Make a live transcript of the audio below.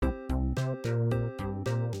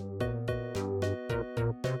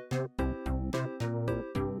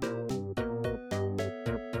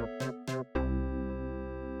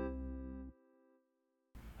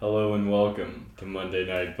Hello and welcome to Monday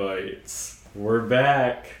Night Bites. We're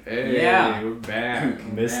back. Hey, Yeah. we're back.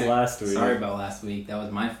 Missed last week. Sorry about last week. That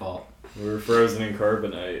was my fault. We were frozen in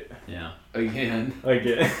carbonite. Yeah. Again.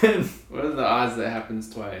 Again. What are the odds that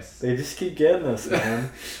happens twice? They just keep getting us, man.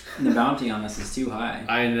 The bounty on us is too high.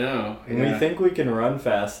 I know. And yeah. we think we can run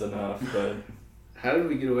fast enough, but How did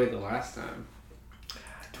we get away the last time?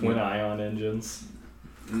 twin ion engines.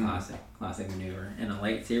 Classic maneuver. And a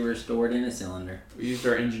lightsaber stored in a cylinder. We used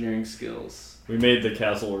our engineering skills. We made the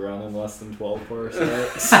castle run in less than 12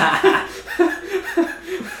 parsecs.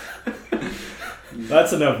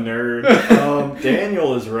 That's enough nerd.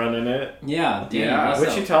 Daniel is running it. Yeah, damn. Yeah.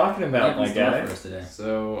 What you talking about, my guy? For us today?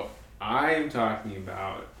 So, I'm talking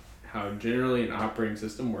about how generally an operating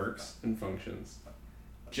system works and functions.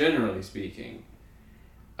 Generally speaking.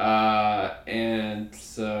 And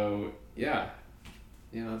so, yeah.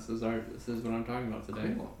 Yeah, this is what I'm talking about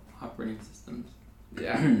today. Cool. Operating systems.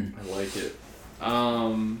 Yeah. I like it.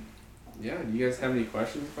 Yeah, do you guys have any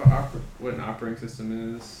questions about what an operating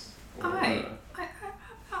system is? Or,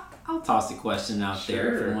 I'll toss a question out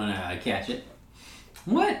there if Sure. you want to catch it.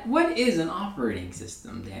 What is an operating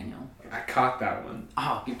system, Daniel? I caught that one.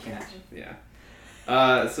 Oh, good catch. Yeah.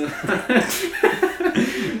 So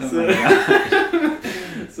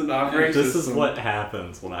an operating This system. is what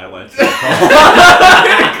happens when I let you call.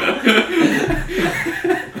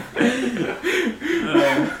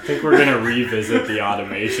 I think we're gonna revisit the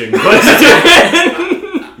automation question.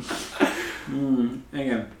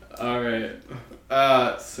 Hang on. All right.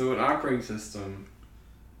 So an operating system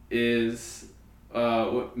is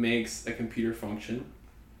what makes a computer function.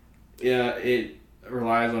 Yeah, it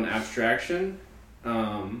relies on abstraction,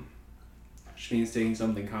 which means taking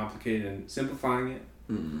something complicated and simplifying it,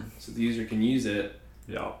 so the user can use it.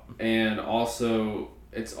 Yeah. And also,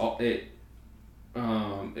 it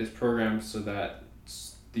is programmed so that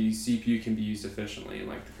the CPU can be used efficiently,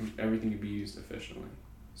 and everything can be used efficiently.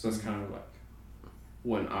 So that's kind of like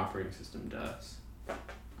what an operating system does.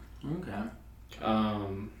 Okay.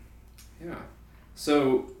 Yeah.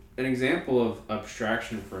 So an example of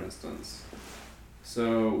abstraction, for instance.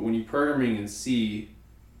 So when you're programming in C,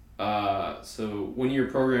 so when you're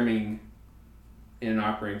programming in an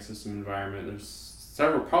operating system environment, there's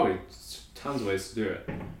probably tons of ways to do it.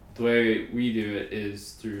 The way we do it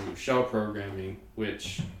is through shell programming,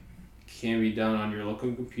 which can be done on your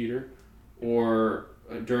local computer, or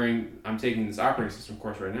I'm taking this operating system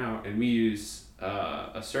course right now, and we use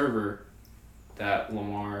a server that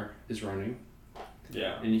Lamar is running.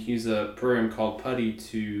 Yeah. And you can use a program called PuTTY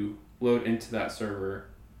to load into that server,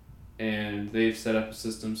 and they've set up a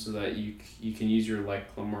system so that you can use your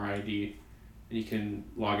Lamar ID, and you can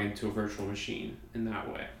log into a virtual machine in that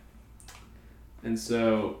way. And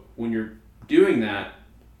so when you're doing that,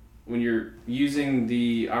 when you're using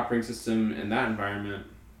the operating system in that environment,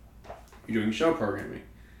 you're doing shell programming.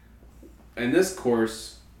 In this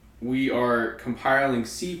course, we are compiling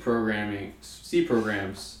C programs,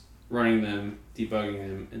 running them, debugging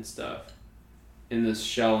them, and stuff in this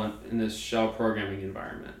shell programming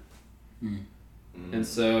environment. And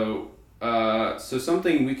so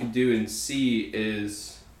something we could do in C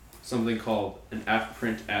is something called an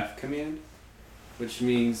fprintf command, which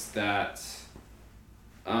means that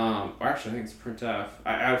actually I think it's printf.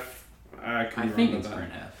 I think it's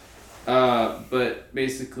printf. But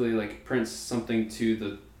basically, it prints something to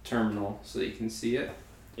the terminal so that you can see it.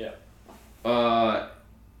 Yeah.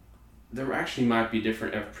 There actually might be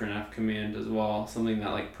different fprintf command as well, something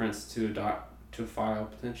that prints to a file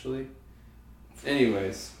potentially.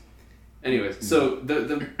 Anyways, so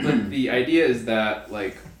the idea is that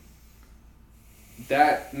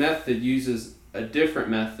that method uses a different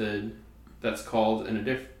method that's called in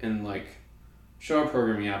shell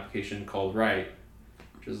programming application called write,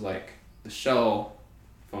 which is the shell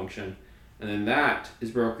function, and then that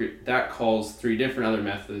calls three different other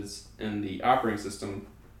methods in the operating system: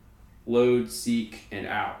 load, seek, and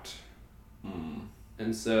out.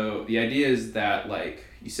 And so the idea is that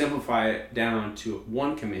you simplify it down to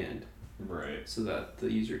one command, Right. so that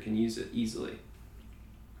the user can use it easily.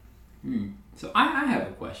 So I have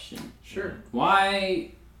a question. Sure.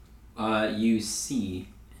 Why use C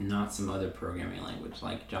and not some other programming language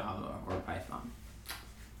like Java or Python?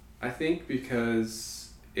 I think because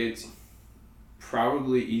it's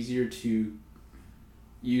probably easier to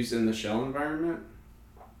use in the shell environment.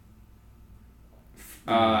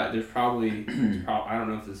 There's probably, I don't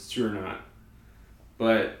know if this is true or not,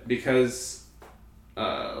 but because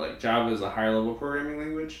Java is a higher level programming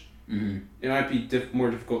language, it might be more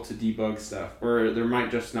difficult to debug stuff, or there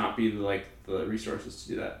might just not be the resources to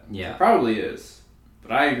do that. Yeah. It probably is.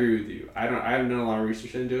 But I agree with you. I haven't done a lot of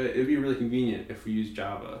research into it. It'd be really convenient if we use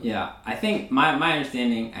Java. Yeah, I think my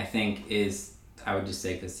understanding, is I would just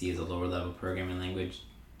say because C is a lower level programming language.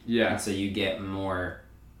 Yeah. And so you get more,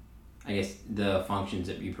 I guess the functions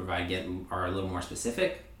that you provide are a little more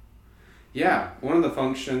specific. Yeah. One of the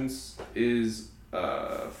functions is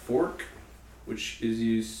fork, which is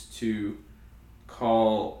used to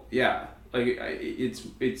call,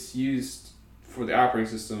 it's used for the operating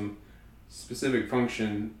system specific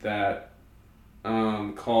function that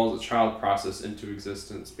calls a child process into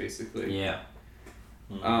existence, basically. Yeah.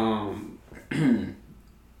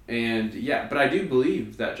 And yeah, but I do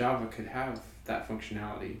believe that Java could have that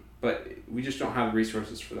functionality, but we just don't have the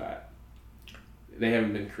resources for that. They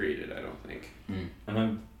haven't been created, I don't think.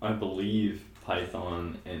 And I believe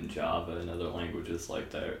Python and Java and other languages like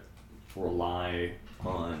that rely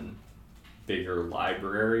on bigger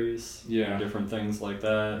libraries Yeah. and different things like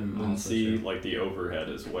that. And Also C, true. like the overhead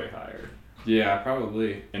is way higher. Yeah,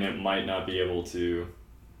 probably. And it might not be able to,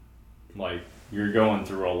 like, you're going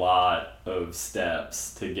through a lot of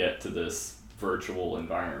steps to get to this virtual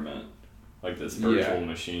environment, like this virtual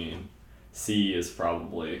machine. C is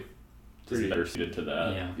probably just better suited to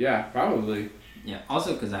that. Yeah. Yeah, probably. Yeah.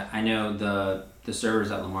 Also, because I know the servers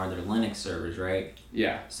at Lamar, they're Linux servers, right?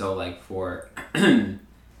 Yeah. So like for, and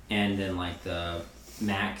then like the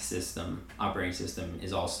Mac system, operating system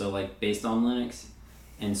is also like based on Linux.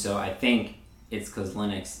 And so I think it's because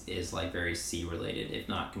Linux is like very C related, if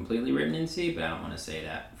not completely written in C, but I don't want to say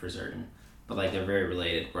that for certain. But like they're very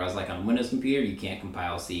related. Whereas like on a Windows computer, you can't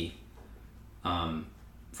compile C from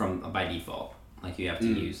by default. Like you have to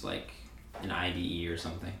use like an IDE or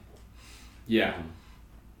something. Yeah.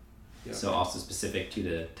 Yep. So also specific to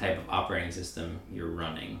the type of operating system you're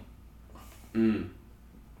running.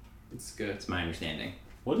 It's good. That's my understanding.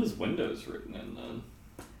 What is Windows written in then?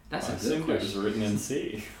 That's I a good assumed it was question. written in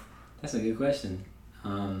C. That's a good question.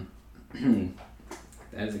 That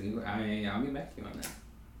is a good. I'll get back to you on that.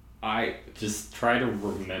 I Just try to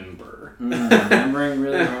remember. Remembering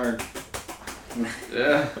really hard.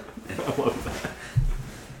 yeah. I love that.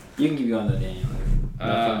 You can keep going though, Daniel.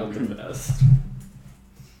 Nothing but the best.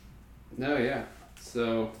 No, yeah.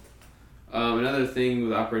 So another thing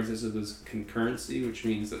with operating system is concurrency, which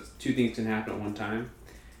means that two things can happen at one time.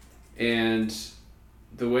 And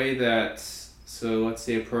the way that, so let's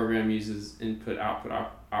say a program uses input-output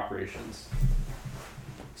operations.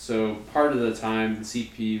 So part of the time the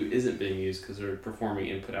CPU isn't being used because they're performing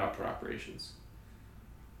input-output operations.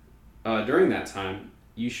 During that time,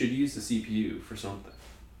 you should use the CPU for something.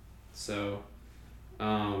 So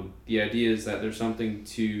the idea is that there's something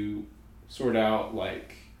to sort out,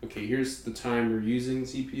 like, okay, here's the time we're using the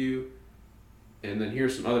CPU, and then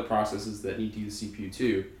here's some other processes that need to use the CPU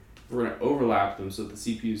too. We're going to overlap them so that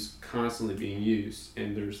the CPU is constantly being used,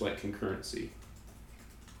 and there's like concurrency.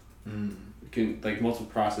 Like multiple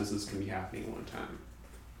processes can be happening at one time,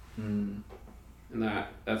 and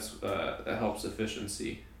that helps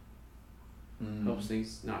efficiency. Helps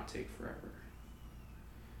things not take forever.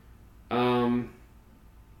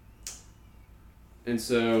 And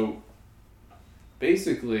so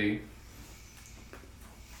basically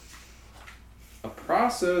a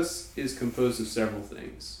process is composed of several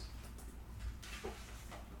things.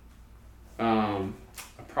 A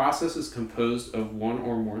process is composed of one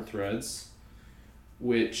or more threads,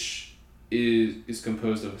 which is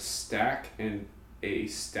composed of a stack and a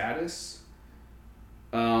status.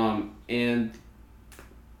 And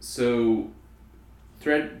so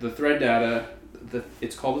the thread data,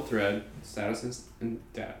 it's called a thread, status and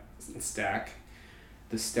stack.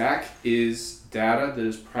 The stack is data that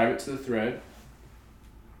is private to the thread,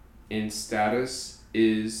 and status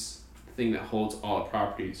is the thing that holds all the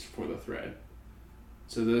properties for the thread.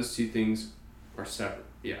 So those two things are separate.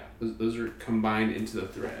 Yeah, those are combined into the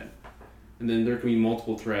thread. And then there can be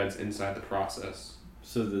multiple threads inside the process.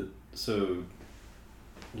 So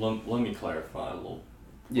let me clarify a little.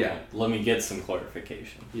 Yeah. Let me get some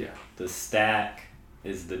clarification. Yeah. The stack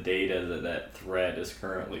is the data that thread is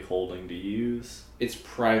currently holding to use. It's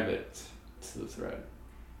private to the thread.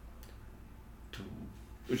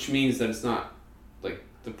 Which means that it's not like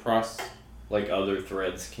the process. Like other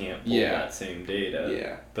threads can't pull that same data.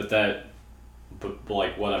 Yeah. But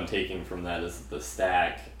like what I'm taking from that is the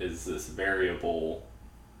stack is this variable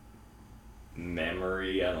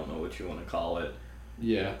memory, I don't know what you want to call it.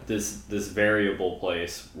 Yeah. This variable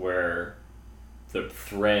place where the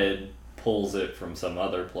thread pulls it from some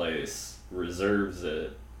other place, reserves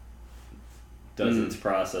it, does its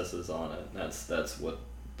processes on it. That's what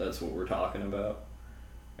we're talking about.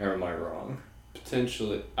 Or am I wrong?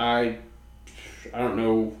 Potentially. I don't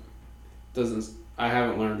know. I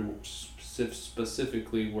haven't learned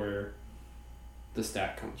specifically where the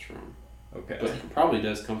stack comes from. Okay. But it probably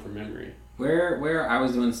does come from memory. Where I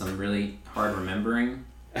was doing some really hard remembering,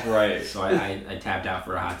 Right. so I tapped out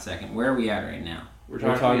for a hot second. Where are we at right now? We're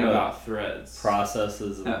talking about threads.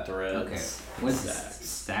 Processes and threads. Okay. What does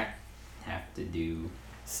stack have to do?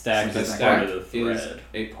 Stack So is stack part of the thread. is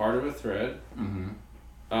a part of a thread.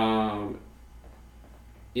 Mm-hmm.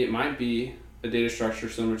 It might be a data structure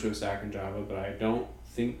similar to a stack in Java, but I don't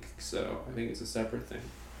think so. I think it's a separate thing.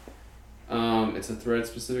 It's a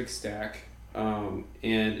thread-specific stack,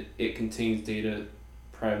 and it contains data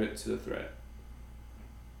private to the thread.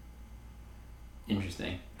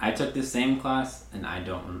 Interesting. I took this same class, and I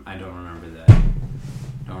don't remember that.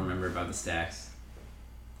 Don't remember about the stacks.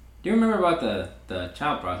 Do you remember about the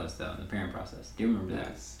child process though, the parent process? Do you remember that?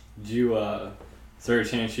 Yes. Do you, is there a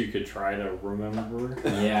chance you could try to remember?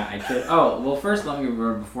 Yeah, I could. Oh, well, first let me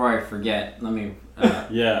before I forget. Let me.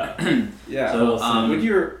 Yeah. Yeah. So, do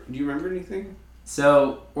you remember anything?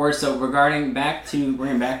 So regarding we're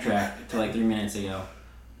gonna backtrack to like 3 minutes ago.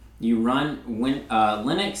 You run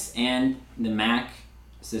Linux and the Mac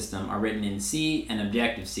system are written in C and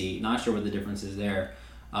Objective-C. Not sure what the difference is there.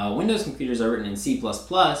 Windows computers are written in C++,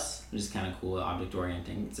 which is kind of cool, object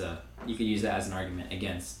orienting. You could use that as an argument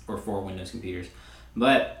against or for Windows computers.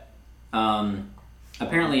 But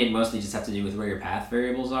apparently it mostly just has to do with where your path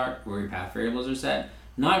variables are set.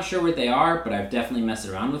 Not sure what they are, but I've definitely messed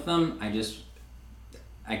around with them.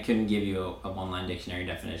 I couldn't give you a one-line dictionary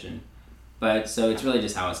definition. But so it's really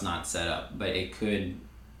just how it's not set up, but it could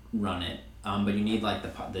run it. But you need like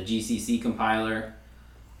the GCC compiler,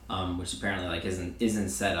 which apparently like isn't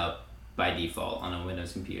set up by default on a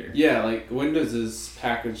Windows computer. Yeah, like Windows is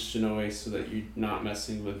packaged in a way so that you're not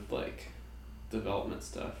messing with like development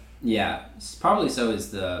stuff. Yeah, probably so is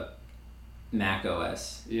the Mac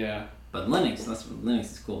OS. Yeah. But Linux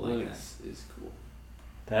is cool like that. Linux is cool.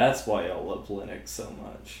 That's why I love Linux so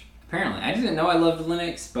much. Apparently, I didn't know I loved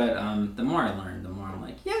Linux, but the more I learned, the more I'm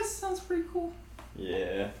like, yes, sounds pretty cool.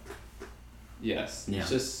 Yeah. Yes. Yeah. It's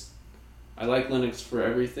just I like Linux for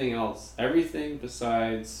everything else. Everything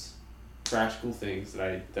besides practical things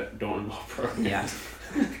that don't involve programming. Yeah.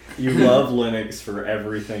 You love Linux for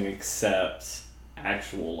everything except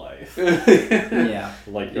actual life. Yeah.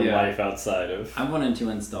 Like your life outside of I wanted to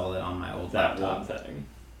install it on my old that laptop, one thing.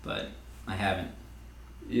 but I haven't.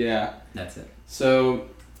 Yeah. That's it. So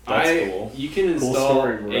That's cool. You can Cool install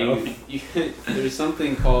story, bro. there's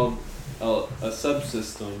something called a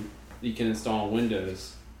subsystem you can install on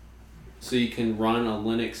Windows, so you can run a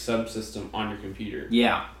Linux subsystem on your computer.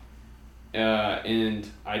 Yeah. And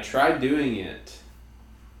I tried doing it,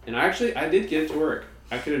 and I did get it to work.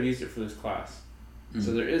 I could have used it for this class.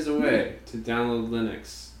 So there is a way to download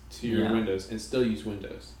Linux to your Windows and still use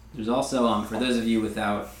Windows. There's also, for those of you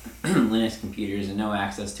without Linux computers and no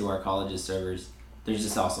access to our college's servers, there's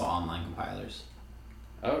just also online compilers.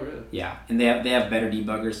 Oh, really? Yeah, and they have better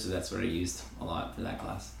debuggers, so that's what I used a lot for that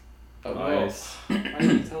class. Oh, Nice. Why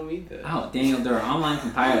didn't you tell me this? Oh, Daniel, there are online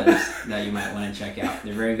compilers that you might want to check out.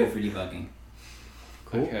 They're very good for debugging.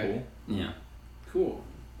 Cool. Okay. Cool. Yeah. Cool.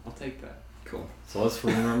 I'll take that. Cool. So let's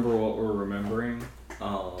remember what we're remembering.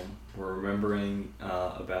 We're remembering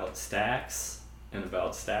about stacks and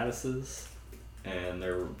about statuses and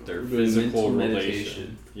their physical mental relation.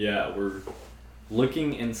 meditation. Yeah, we're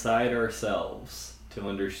looking inside ourselves to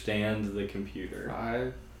understand the computer.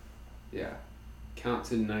 5. Yeah. Count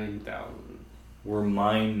to 9,000. We're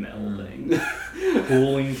mind melding,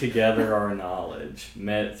 pooling together our knowledge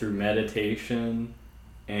through meditation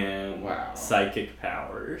and psychic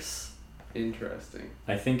powers. Interesting.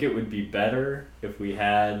 I think it would be better if we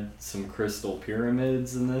had some crystal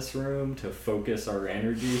pyramids in this room to focus our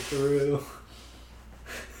energy through.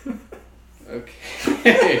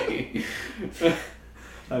 Okay.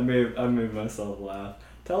 I made myself laugh.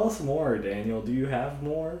 Tell us more, Daniel. Do you have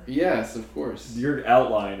more? Yes, of course. Your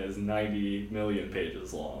outline is 90 million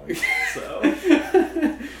pages long. So.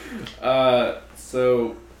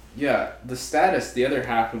 So yeah, the status, the other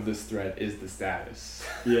half of this thread is the status.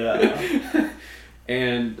 Yeah.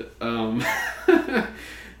 And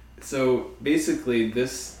so basically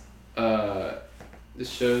this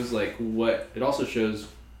shows like it also shows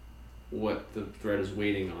what the thread is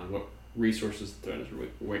waiting on, what resources the thread is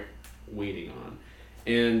waiting on.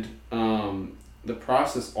 And the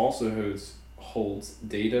process also holds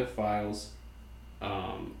data, files,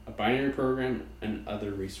 a binary program, and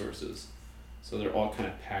other resources. So they're all kind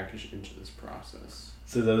of packaged into this process.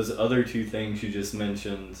 So those other two things you just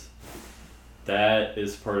mentioned, that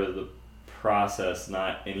is part of the process,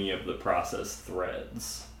 not any of the process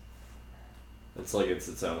threads. It's like it's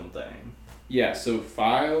its own thing. Yeah, so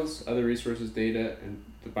files, other resources, data, and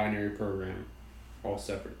the binary program, all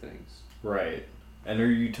separate things. Right. And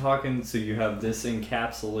are you talking, so you have this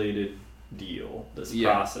encapsulated deal, this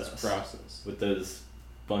process with those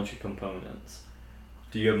bunch of components.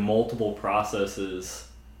 Do you have multiple processes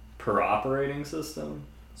per operating system?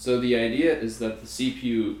 So the idea is that the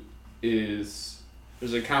CPU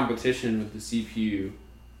there's a competition with the CPU.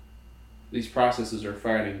 These processes are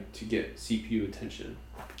fighting to get CPU attention.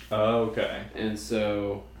 Oh, okay. And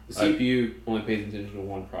so the CPU only pays attention to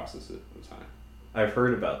one process at a time. I've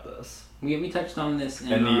heard about this. We touched on this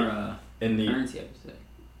in our currency episode.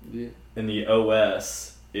 Yeah. And the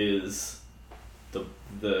OS is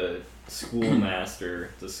the schoolmaster,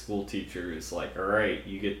 the school teacher is like, all right,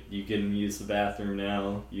 you can use the bathroom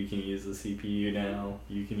now, you can use the CPU now,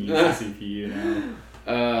 you can use the CPU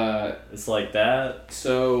now. It's like that.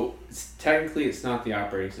 So technically it's not the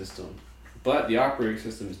operating system, but the operating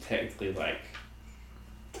system is technically like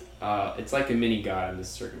it's like a mini god in this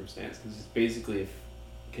circumstance because it's basically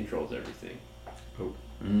controls everything. Oh.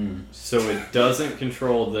 So it doesn't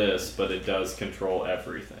control this, but it does control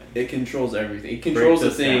everything. It controls everything. It controls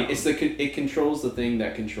the thing. It controls the thing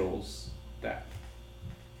that controls that.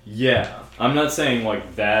 Yeah, I'm not saying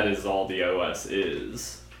like that is all the OS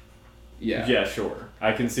is. Yeah. Yeah, sure.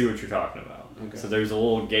 I can see what you're talking about. Okay. So there's a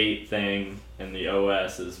little gate thing, and the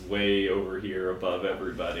OS is way over here above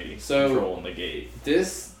everybody controlling the gate.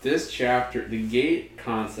 This chapter, the gate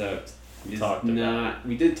concept we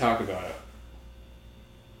did talk about it.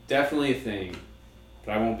 Definitely a thing,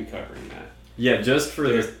 but I won't be covering that. Yeah, just for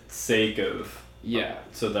the sake of... Yeah.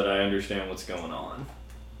 So that I understand what's going on.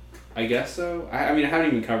 I guess so. I mean, I haven't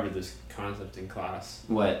even covered this concept in class.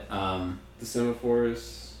 What? The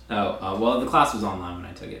semaphores. Well, the class was online when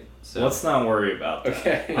I took it. So let's not worry about that.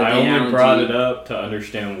 Okay. I only brought it up to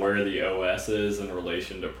understand where the OS is in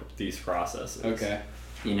relation to these processes. Okay.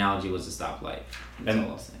 The analogy was a stoplight. That's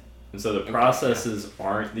all I'll say. And so the processes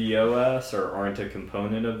aren't the OS or aren't a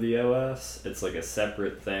component of the OS. It's like a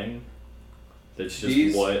separate thing. That's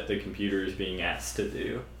just what the computer is being asked to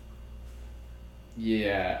do.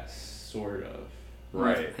 Yeah, sort of.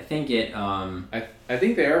 Right. I think it. I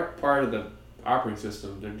think they are part of the operating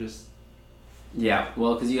system. They're just. Yeah,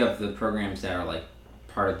 well, because you have the programs that are like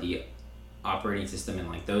part of the operating system, and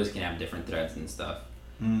like those can have different threads and stuff,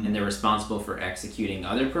 and they're responsible for executing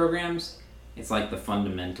other programs. It's like the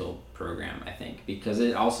fundamental program, I think, because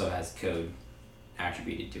it also has code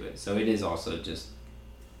attributed to it. So it is also just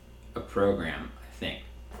a program, I think.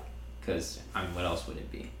 Because, I mean, what else would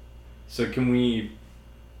it be? So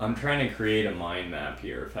I'm trying to create a mind map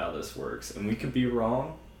here of how this works, and we could be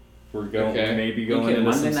wrong. We're going maybe going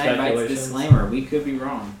into some speculations. Disclaimer, we could be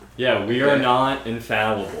wrong. Yeah, we are not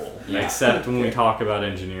infallible, except when we talk about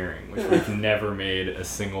engineering, which we've never made a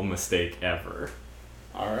single mistake ever.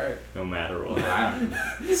 Alright. No matter what.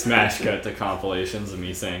 Smash cut to compilations of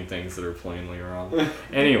me saying things that are plainly wrong.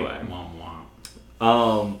 Anyway.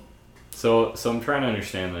 So I'm trying to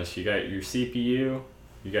understand this. You got your CPU,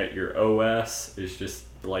 you got your OS, is just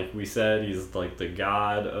like we said, he's like the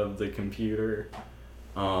god of the computer.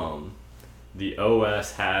 The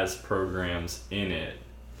OS has programs in it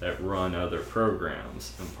that run other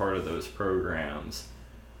programs, and part of those programs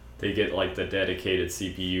they get like the dedicated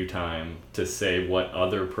CPU time to say what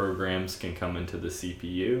other programs can come into the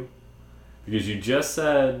CPU. Because you just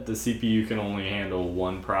said the CPU can only handle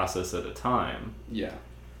one process at a time. Yeah.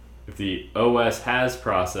 If the OS has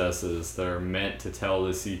processes that are meant to tell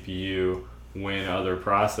the CPU when other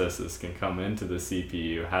processes can come into the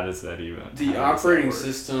CPU, how does that even... The operating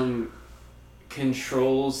system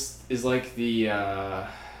is like the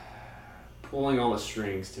pulling all the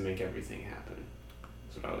strings to make everything happen.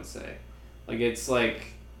 That's what I would say. Like, it's like...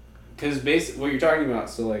 Because basically, what you're talking about,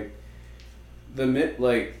 so like...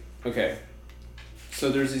 Okay. So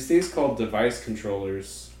there's these things called device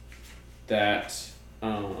controllers that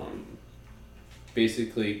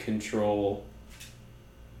basically control...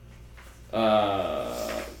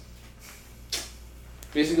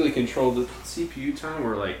 basically control the CPU time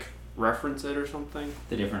or like reference it or something.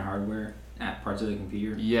 The different hardware parts of the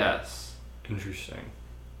computer. Yes. Interesting.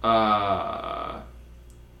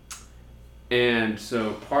 And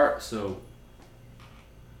so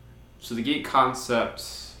the gate concept,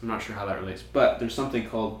 I'm not sure how that relates, but there's something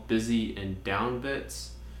called busy and down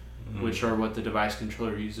bits, which are what the device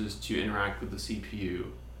controller uses to interact with the CPU,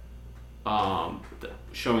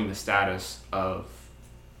 showing the status of.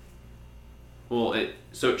 Well, it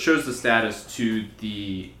shows the status to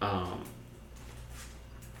the.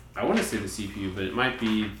 I want to say the CPU, but it might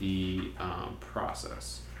be the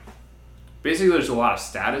process. Basically, there's a lot of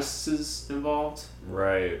statuses involved.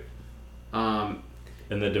 Right.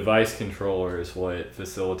 And the device controller is what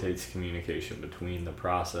facilitates communication between the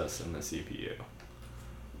process and the CPU.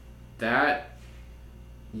 That,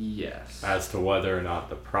 yes. As to whether or not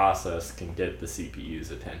the process can get the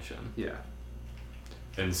CPU's attention. Yeah.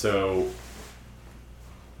 And so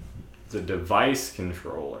the device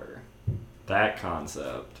controller, that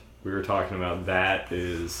concept, we were talking about, that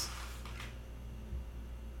is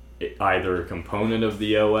either a component of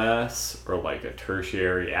the OS or like a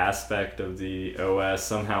tertiary aspect of the OS.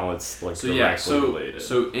 Somehow it's like directly related.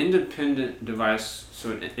 So independent device.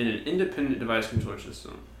 So in an independent device controller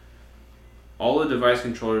system, all the device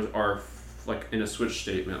controllers are like in a switch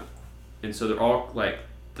statement, and so they're all like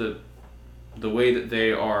the way that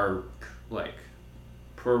they are like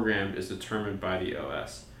programmed is determined by the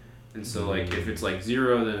OS. And so like if it's like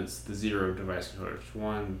 0, then it's the 0 device controller. If it's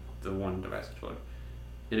 1, the 1 device controller.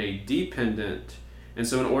 In a dependent, and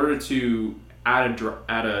so in order to add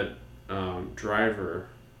a driver,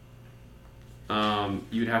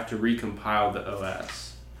 you'd have to recompile the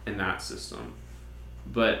OS in that system.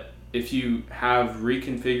 But if you have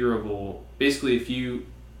reconfigurable, basically if you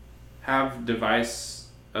have device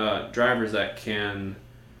drivers that can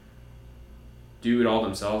do it all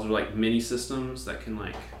themselves, or like mini systems that can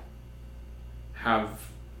like have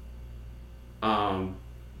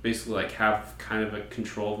basically like have kind of a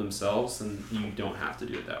control of themselves, and you don't have to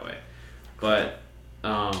do it that way. But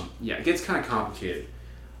yeah, it gets kind of complicated.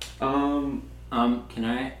 Can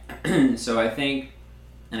I? So I think,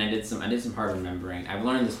 and I did some hard remembering. I've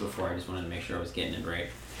learned this before. I just wanted to make sure I was getting it right.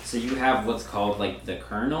 So you have what's called like the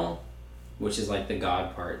kernel, which is like the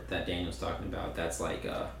God part that Daniel's talking about. That's like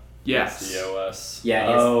yes, the OS. Yeah.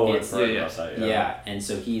 Yeah. And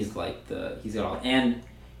so he's like he's got all, and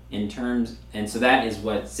in terms, and so that is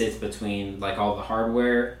what sits between like all the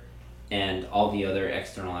hardware and all the other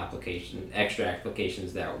extra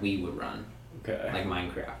applications that we would run. Okay. Like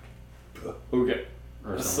Minecraft. Okay.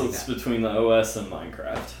 Or so like it's that. between the OS and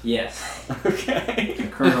Minecraft. Yes. Okay. The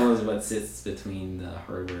kernel is what sits between the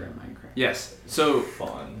hardware and Minecraft. Yes. So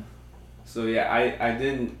fun. So yeah, I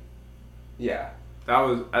didn't. Yeah, that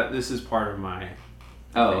was. This is part of my.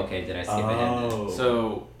 Oh, okay. Did I skip ahead then?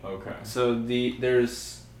 So okay. So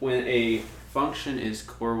there's when a function is,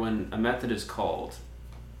 or when a method is called,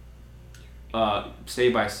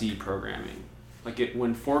 say by C programming, like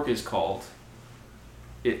when fork is called,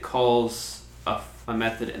 it calls a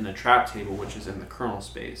method in the trap table, which is in the kernel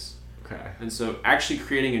space. Okay. And so actually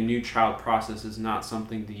creating a new child process is not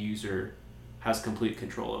something the user has complete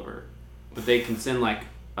control over, but they can send like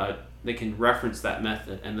they can reference that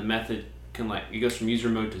method, and the method can like, it goes from user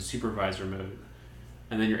mode to supervisor mode,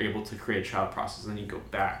 and then you're able to create a child process, and then you go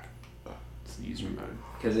back to the user mode.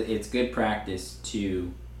 Because it's good practice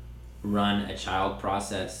to run a child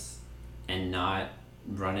process and not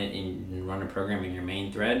run a program in your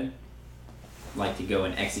main thread, like to go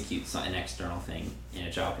and execute an external thing in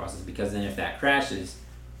a child process, because then if that crashes,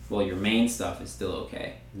 well, your main stuff is still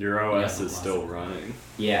okay. Your OS is still running.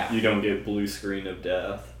 Yeah. You don't get blue screen of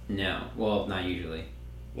death. No. Well, not usually.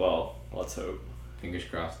 Well, let's hope. Fingers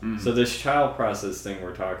crossed. Mm. So this child process thing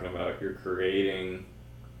we're talking about, you're creating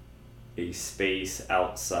a space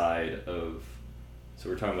outside of, so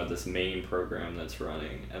we're talking about this main program that's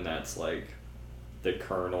running, and that's like the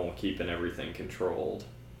kernel keeping everything controlled.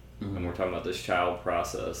 Mm-hmm. And we're talking about this child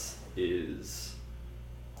process is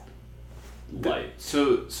like...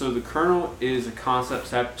 So the kernel is a concept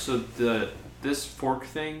step. So this fork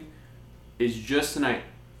thing is just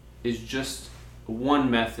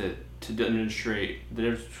one method to demonstrate the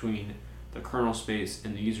difference between the kernel space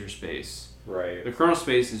and the user space. Right. The kernel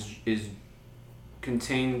space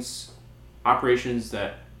contains operations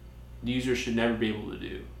that the user should never be able to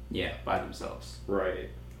do. Yeah. By themselves. Right.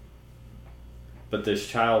 But this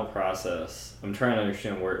child process, I'm trying to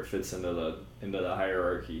understand where it fits into the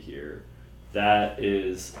hierarchy here. That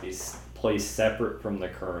is a place separate from the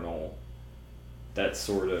kernel that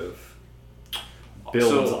sort of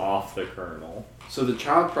builds off the kernel. So the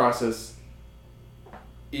child process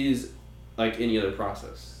is like any other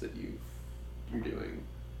process that you're doing,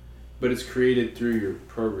 but it's created through your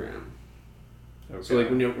program. Okay. So like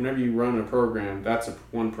whenever you run a program, that's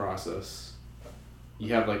one process.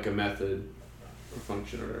 You have like a method or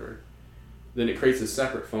function or whatever. Then it creates a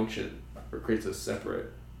separate function, or creates a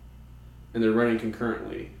separate, and they're running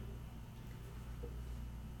concurrently.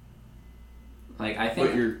 Like I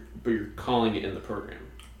think, but you're calling it in the program.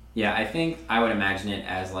 Yeah, I think I would imagine it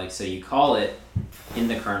as like, so you call it in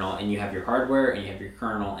the kernel, and you have your hardware, and you have your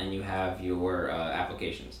kernel, and you have your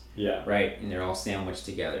applications. Yeah. Right, and they're all sandwiched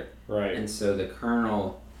together. Right. And so the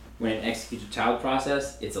kernel, when it executes a child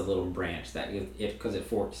process, it's a little branch that because it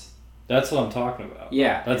forks That's what I'm talking about.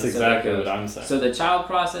 Yeah. That's exactly what I'm saying. So the child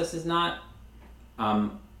process is not...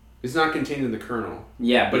 It's not contained in the kernel.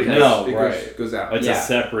 Yeah, but because it goes out. It's a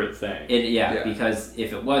separate thing. Because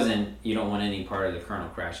if it wasn't, you don't want any part of the kernel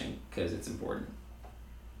crashing because it's important.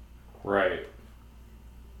 Right.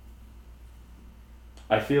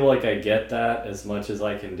 I feel like I get that as much as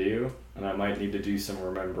I can do, and I might need to do some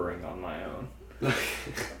remembering on my own.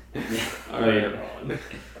 Later on.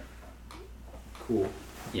 Cool.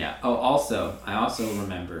 Yeah. Oh, also, I also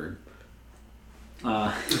remembered.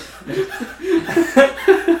 In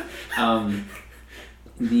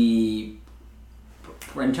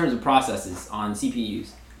terms of processes on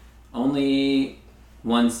CPUs, only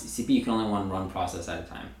one CPU can only run process at a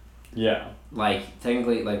time. Yeah. Like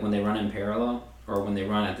technically, like when they run in parallel or when they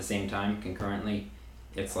run at the same time concurrently,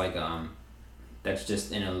 it's like that's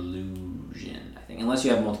just an illusion, I think, unless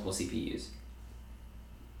you have multiple CPUs.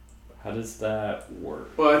 How does that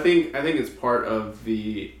work? Well, I think it's part of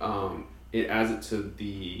the it adds it to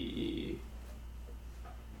the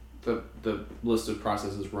list of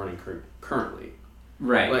processes running currently.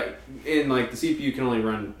 Right. Like in the CPU can only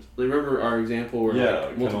run. Remember our example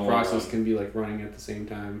where multiple processes can be running at the same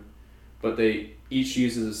time, but they each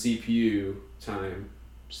uses a CPU time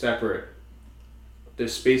separate. The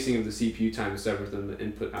spacing of the CPU time is separate than the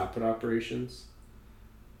input-output operations,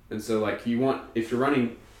 and so if you're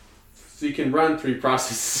running. So you can run three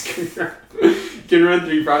processes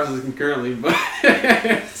concurrently, but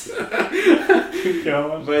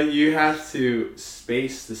but you have to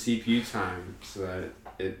space the CPU time so that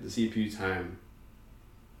the CPU time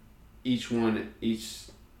each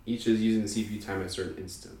is using the CPU time at a certain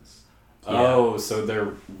instance. Oh, so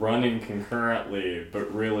they're running concurrently,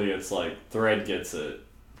 but really it's like thread gets it,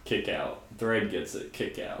 kick out. Thread gets it,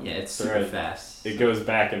 kick out. Yeah, it's super fast. It goes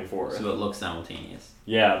back and forth. So it looks simultaneous.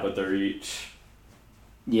 Yeah, but they're each...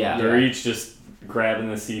 Yeah. They're each just grabbing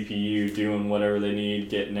the CPU, doing whatever they need,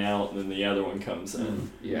 getting out, and then the other one comes in.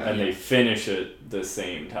 Yeah. And they finish at the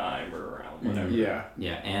same time or around whatever. Yeah.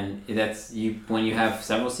 Yeah, and that's when you have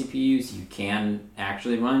several CPUs, you can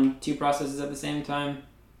actually run two processes at the same time.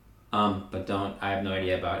 But I have no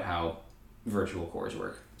idea about how virtual cores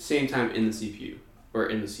work. Same time in the CPU or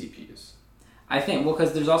in the CPUs. I think,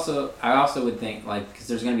 because I also would think, because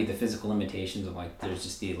there's going to be the physical limitations of, there's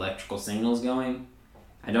just the electrical signals going.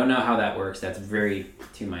 I don't know how that works. That's very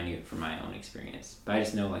too minute from my own experience. But I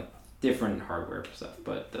just know, different hardware stuff.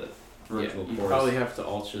 But the virtual cores... You probably have to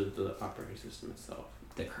alter the operating system itself.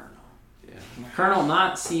 The kernel. Yeah. Kernel,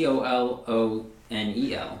 not Colonel,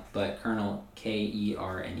 but kernel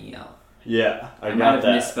Kernel. Yeah, I might have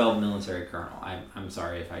misspelled military kernel. I'm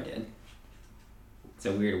sorry if I did. It's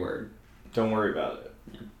a weird word. Don't worry about it.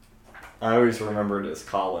 Yeah. I always remember it as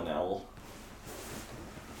Colonel.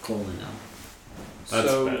 Colonel. That's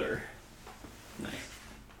better. Nice.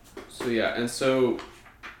 So yeah, and so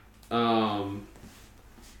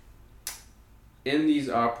in these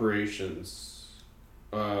operations,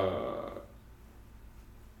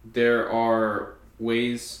 there are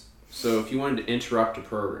ways. So if you wanted to interrupt a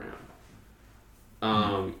program,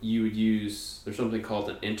 you would use, there's something called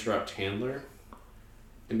an interrupt handler,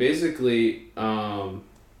 and basically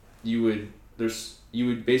you would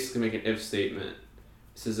basically make an if statement.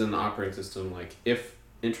 This is in the operating system, if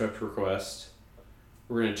interrupt request,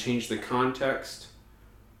 we're going to change the context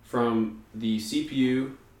from the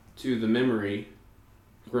CPU to the memory.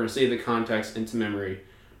 We're going to save the context into memory.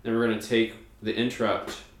 Then we're going to take the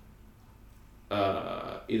interrupt,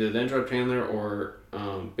 either the interrupt handler or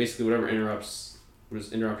basically whatever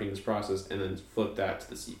was interrupting this process, and then flip that to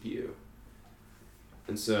the CPU.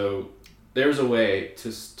 And so there's a way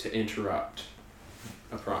to interrupt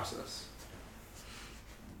a process.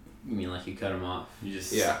 You mean you cut them off? You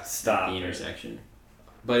just stop at the intersection.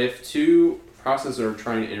 But if two processes are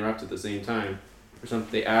trying to interrupt at the same time,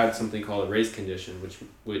 they add something called a race condition,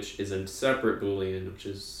 which is a separate Boolean, which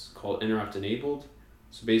is called interrupt enabled.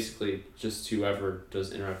 So basically, just whoever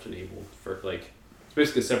does interrupt enabled it's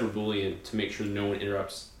basically a separate Boolean to make sure no one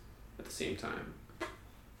interrupts at the same time.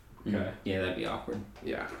 Okay. Mm-hmm. Yeah, that'd be awkward.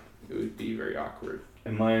 Yeah, it would be very awkward.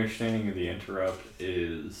 And my understanding of the interrupt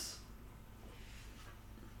is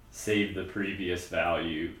save the previous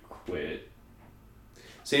value, quit.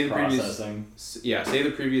 Save the processing. Save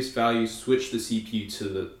the previous value, switch the CPU to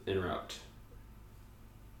the interrupt.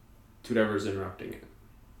 To whatever is interrupting it.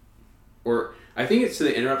 Or I think it's to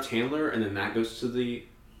the interrupt handler, and then that goes to the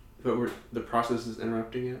process is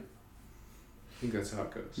interrupting it. I think that's how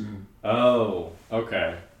it goes. Mm. Oh,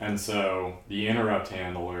 okay. And so the interrupt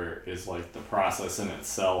handler is the process in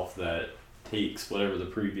itself that takes whatever the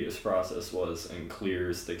previous process was and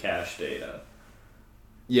clears the cache data.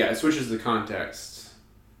 Yeah, it switches the context.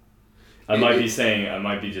 I might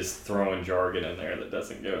be just throwing jargon in there that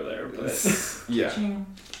doesn't go there, but yeah.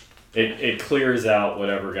 It clears out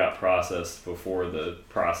whatever got processed before the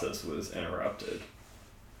process was interrupted.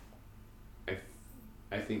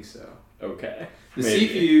 I think so. Okay. The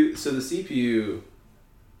Maybe.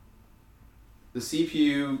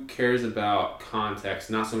 CPU cares about context,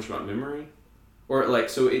 not so much about memory. Or like,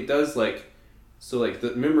 so it does like, so like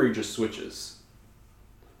the memory just switches.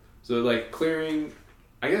 So like clearing,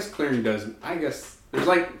 I guess clearing does, I guess there's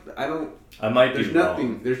like, I might be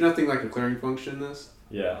nothing, wrong. there's nothing like a clearing function in this.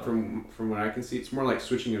 Yeah. From what I can see, it's more like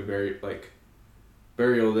switching a variable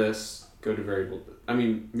this, go to variable. I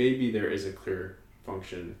mean, maybe there is a clear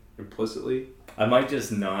function implicitly. I might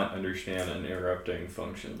just not understand interrupting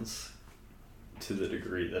functions to the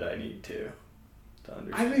degree that I need to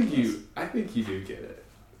understand. I think you do get it.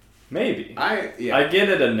 Maybe. I get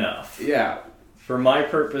it enough. Yeah. For my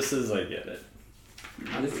purposes, I get it.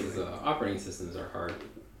 This is operating systems are hard.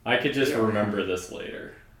 I could just remember this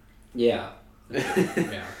later. Yeah.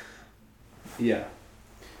 Yeah. Yeah.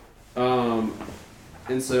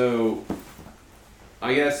 And so,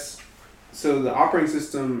 I guess, so the operating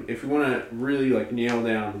system, if you want to really like nail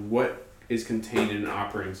down what is contained in an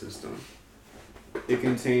operating system, it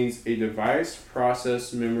contains a device,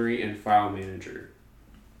 process, memory, and file manager.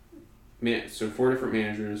 So 4 different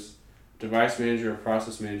managers: device manager, a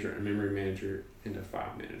process manager, a memory manager, and a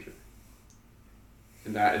file manager.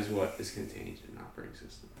 And that is what is contained in an operating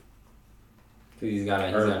system. He's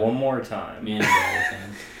got one more time. Manage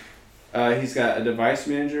everything. He's got a device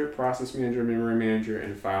manager, process manager, memory manager,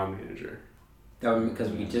 and file manager. Because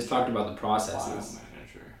we just talked about the processes. File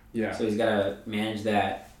manager. Yeah. So he's got to manage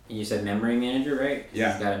that. And you said memory manager, right?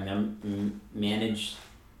 Yeah. He's got to manage.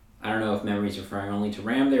 I don't know if memory is referring only to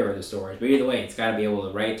RAM there or the storage, but either way, it's got to be able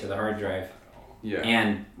to write to the hard drive. Yeah.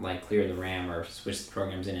 And like clear the RAM or switch the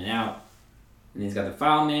programs in and out. And he's got the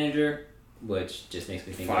file manager, which just makes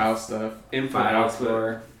me think file of stuff, input, file output.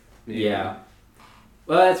 explorer. Maybe. Yeah.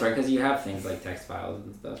 Well, that's right, because you have things like text files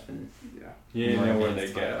and stuff, and You more know where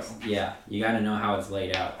advanced they go. files. Yeah, you got to know how it's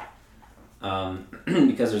laid out,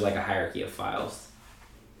 because there's like a hierarchy of files,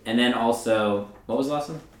 and then also what was the last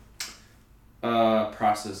one?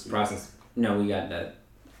 Process. Process. No, we got the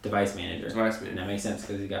device manager. Device And manager. that makes sense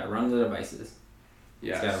because you got to run the devices.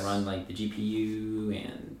 Yes. It's got to run like the GPU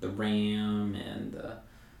and the RAM and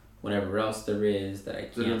whatever else there is that I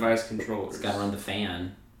can't. The device controllers. It's got to run the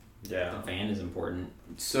fan. Yeah. The fan is important.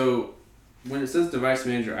 So, when it says device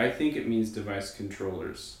manager, I think it means device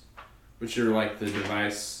controllers, which are like the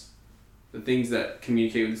device, the things that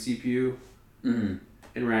communicate with the CPU, Mm-hmm.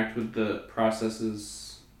 interact with the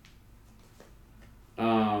processes.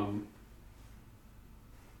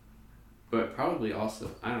 But probably also,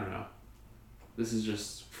 I don't know. This is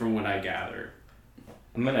just from what I gather.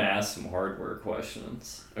 I'm going to ask some hardware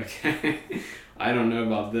questions. Okay. I don't know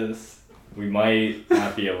about this. We might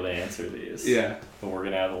not be able to answer these. Yeah. But we're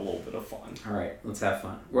going to have a little bit of fun. All right, let's have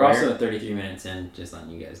fun. We're Where- also at 33 minutes in, just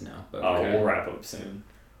letting you guys know. But Okay. We'll wrap up soon.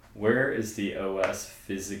 Where is the OS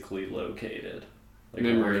physically located? Like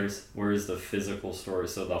Memory. where's the physical storage?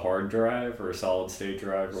 So the hard drive or solid state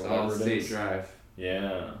drive or Solid whatever it state is? drive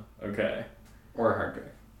Yeah. Okay. or hard drive.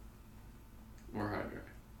 or hard drive.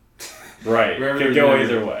 Right. Wherever Could the go memory-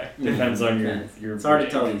 either way. Depends on Depends. your It's hard to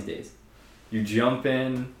brain. tell these days. You jump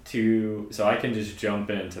into, so I can just jump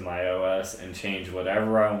into my OS and change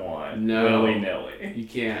whatever I want, No. willy-nilly. You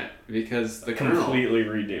can't because the kernel. Completely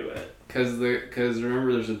redo it. Because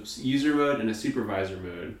remember, there's a user mode and a supervisor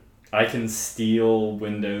mode. I can steal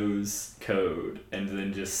Windows code and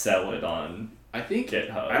then just sell it on I think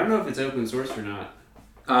GitHub. I don't know if it's open source or not.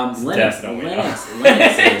 Linux definitely not.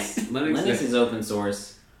 Linux is open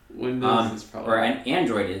source. Windows is probably. Or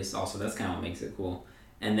Android is also. That's kind of what makes it cool.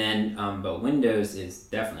 And then, but Windows is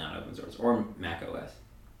definitely not open source, or Mac OS.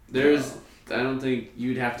 There's. I don't think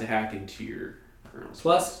you'd have to hack into your kernel.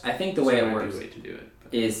 Plus, I think the way it works Way to do it.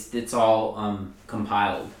 But. is it's all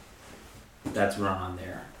compiled. That's run on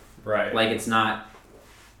there. Right. Like it's not.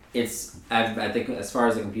 It's I think as far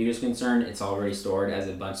as the computer's concerned, it's already stored as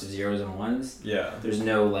a bunch of zeros and ones. Yeah. There's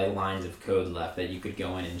no like lines of code left that you could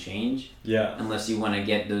go in and change. Yeah. Unless you want to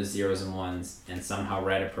get those zeros and ones and somehow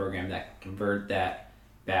write a program that can convert that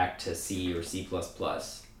back to C or C++. My It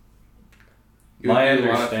would be a lot of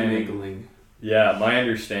understanding- finagling. Yeah, my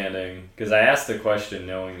understanding, because I asked the question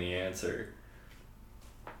knowing the answer.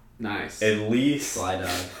 Nice. At least, Sly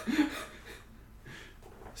dog.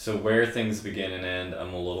 so where things begin and end,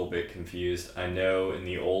 I'm a little bit confused. I know in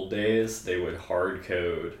the old days, they would hard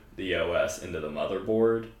code the OS into the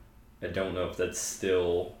motherboard, I don't know if that's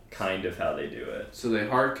still kind of how they do it. So they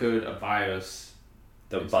hard code a BIOS.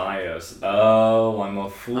 The BIOS. Oh, I'm a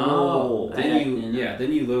fool. Oh,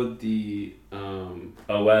 Then you load the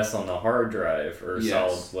OS on the hard drive or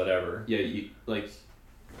Yes. solid whatever.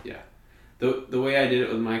 Yeah. The way I did it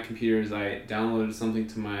with my computer is I downloaded something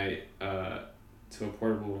to my to a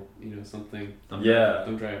portable, something thumb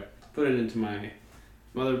drive, put it into my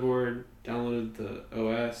motherboard, downloaded the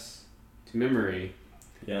OS to memory.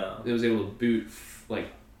 Yeah. It was able to boot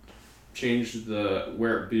change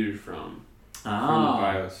where it booted from the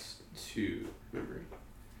BIOS to memory.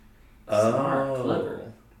 Smart,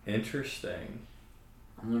 clever. Interesting.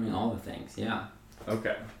 I'm learning all the things. Yeah.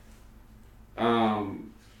 Okay.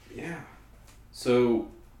 Yeah. So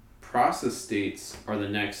process states are the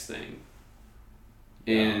next thing.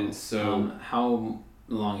 And so how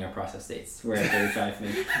long are process states? We're at 35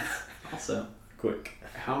 minutes. Also. Quick.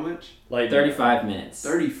 How much? 35 minutes.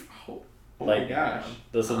 30. Oh my gosh.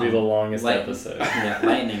 This will be the longest episode. Yeah,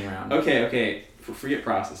 lightning round. Okay. Forget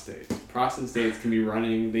process states. Process states can be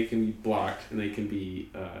running, they can be blocked, and they can be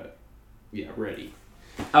ready.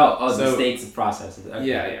 So, So- the states of processes. Okay.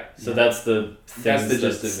 Yeah. So that's the things That's the that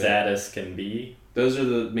gist of it. status can be. Those are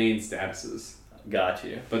the main statuses. Got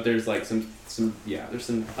you. But there's like there's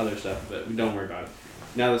some other stuff, but we don't worry about it.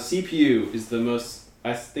 Now the CPU is the most,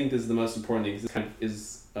 I think this is the most important thing. 'Cause it kind of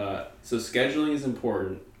is, so scheduling is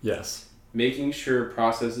important. Yes. Making sure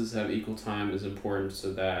processes have equal time is important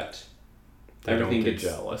so that They everything don't get gets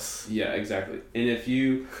jealous. Yeah, exactly. And if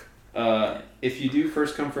you do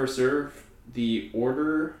first come first serve, the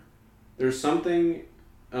order, there's something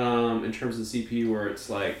in terms of CPU where it's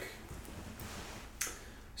like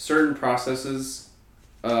certain processes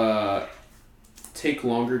take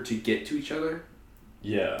longer to get to each other,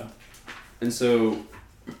 Yeah. and so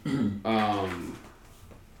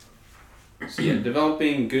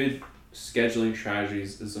developing good scheduling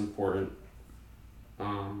strategies is important.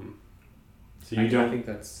 So I you don't think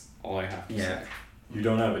that's all I have to say. you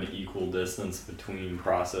don't have an equal distance between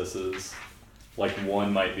processes. Like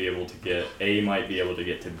one might be able to get A might be able to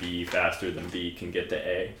get to B faster than B can get to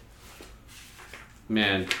A.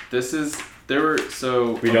 Man, we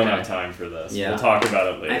don't have time for this. Yeah. We'll talk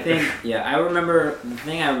about it later. I think, I remember, the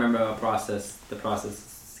thing I remember about the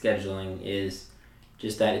process scheduling is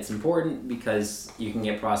just that it's important because you can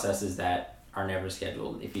get processes that are never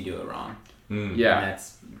scheduled if you do it wrong. Yeah. And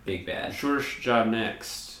that's big bad. Shortest job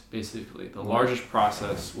next, basically. The largest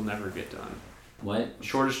process will never get done. What?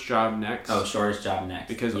 Shortest job next. Oh, shortest job next.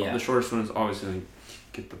 Because the shortest one is always going to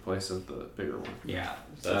get the place of the bigger one. Yeah.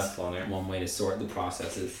 So That's funny. one way to sort the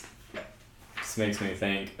processes. This makes me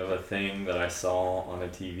think of a thing that I saw on a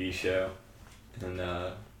TV show, and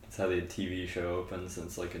it's how the TV show opens. And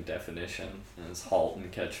it's like a definition, and it's "halt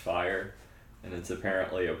and catch fire," and it's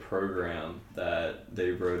apparently a program that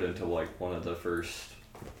they wrote into like one of the first,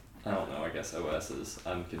 I don't know, I guess OSs.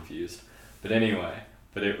 I'm confused, but anyway.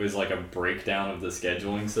 But it was like a breakdown of the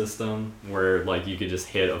scheduling system where like you could just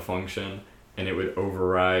hit a function and it would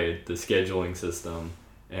override the scheduling system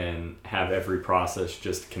and have every process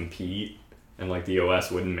just compete, and like the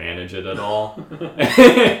OS wouldn't manage it at all.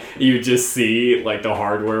 You would just see like the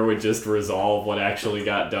hardware would just resolve what actually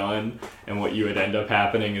got done, and what you would end up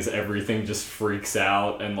happening is everything just freaks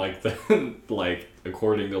out, and like the like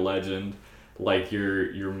according to legend, like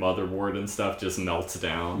your motherboard and stuff just melts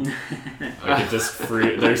down. Like it just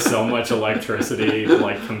there's so much electricity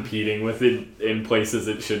like competing with it in places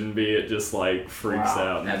it shouldn't be. It just like freaks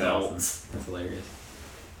out and That's melts. awesome. That's hilarious.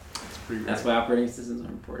 Pretty That's why operating systems are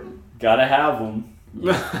important. Gotta have them.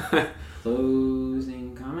 Yeah.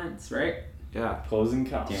 Closing comments, right? Yeah. Closing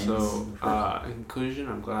comments. So, in conclusion,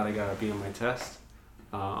 I'm glad I got a B on my test.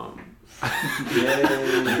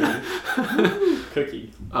 Yay.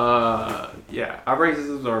 Cookie. Operating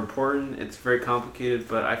systems are important. It's very complicated,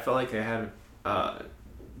 but I feel like I have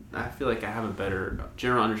a better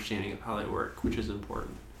general understanding of how they work, which is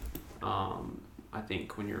important. I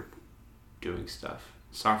think when you're doing stuff,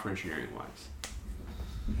 software engineering wise.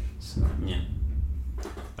 So Yeah.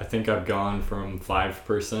 I think I've gone from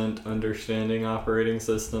 5% understanding operating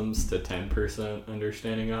systems to 10%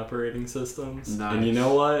 understanding operating systems. Nice. And you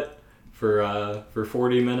know what? For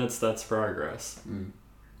 40 minutes, that's progress.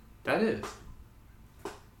 that is.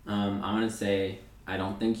 I'm gonna say I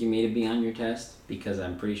don't think you made a B on your test because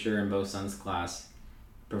I'm pretty sure in Bo Sun's class,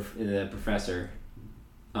 the professor,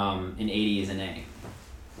 an 80 is an A.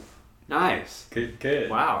 Nice. Good.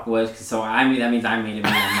 Wow. So that means I made a B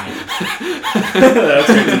on my test. That's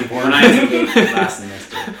what's important. When I took it last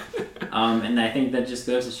semester. And I think that just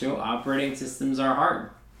goes to show operating systems are hard.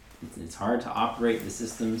 It's hard to operate the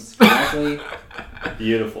systems correctly.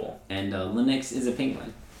 Beautiful. And Linux is a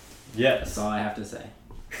penguin. Yes. That's all I have to say.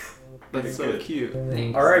 That's so cute.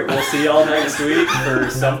 Thanks. All right, we'll see y'all next week for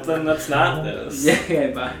something that's not this. Yeah,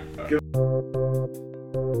 okay, bye. Good.